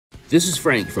This is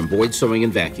Frank from Boyd Sewing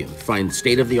and Vacuum. Find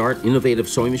state-of-the-art, innovative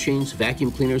sewing machines,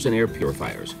 vacuum cleaners, and air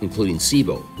purifiers, including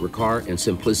Sebo, Riccar, and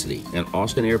Simplicity, and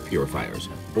Austin air purifiers.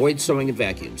 Boyd Sewing and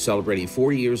Vacuum, celebrating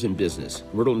 40 years in business.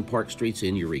 Myrtle and Park Streets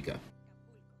in Eureka.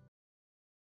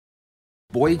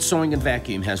 Boyd Sewing and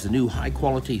Vacuum has the new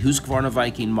high-quality Husqvarna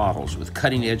Viking models with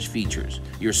cutting-edge features.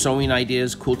 Your sewing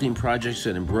ideas, quilting projects,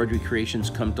 and embroidery creations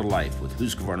come to life with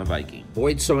Husqvarna Viking.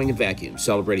 Boyd Sewing and Vacuum,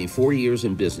 celebrating 40 years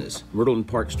in business. Myrtle and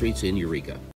Park Streets in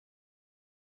Eureka.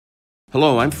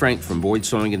 Hello, I'm Frank from Boyd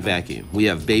Sewing and Vacuum. We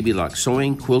have Baby Lock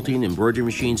sewing, quilting, embroidery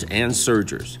machines, and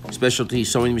sergers. Specialty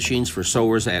sewing machines for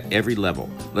sewers at every level.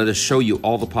 Let us show you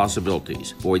all the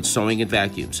possibilities. Boyd Sewing and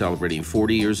Vacuum, celebrating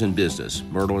 40 years in business.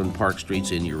 Myrtle and Park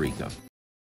Streets in Eureka.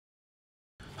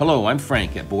 Hello, I'm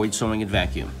Frank at Boyd Sewing and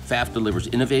Vacuum. FAF delivers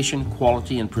innovation,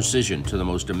 quality, and precision to the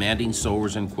most demanding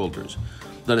sewers and quilters.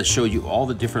 Let us show you all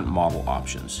the different model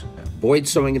options. Boyd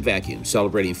Sewing and Vacuum,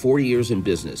 celebrating 40 years in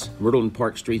business. Myrtle and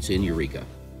Park Streets in Eureka.